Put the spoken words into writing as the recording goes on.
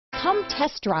Come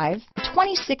test drive the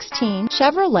 2016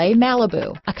 Chevrolet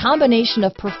Malibu, a combination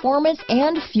of performance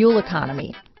and fuel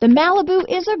economy. The Malibu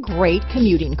is a great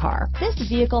commuting car. This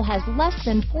vehicle has less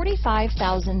than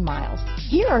 45,000 miles.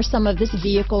 Here are some of this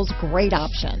vehicle's great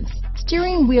options: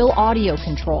 steering wheel audio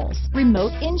controls,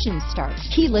 remote engine start,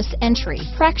 keyless entry,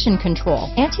 traction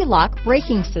control, anti-lock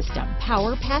braking system,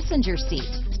 power passenger seat,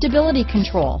 stability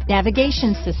control,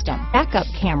 navigation system, backup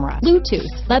camera, Bluetooth,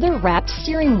 leather-wrapped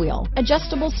steering wheel,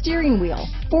 adjustable steering wheel,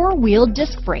 four-wheel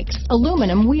disc brakes,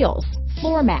 aluminum wheels,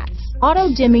 floor mats,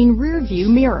 auto-dimming rear-view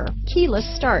mirror, keyless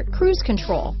start, cruise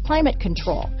control, climate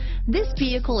control. This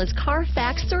vehicle is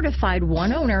Carfax certified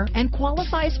one owner and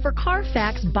qualifies for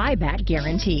Carfax buyback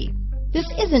guarantee. This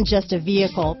isn't just a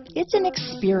vehicle, it's an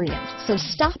experience, so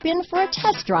stop in for a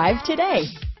test drive today.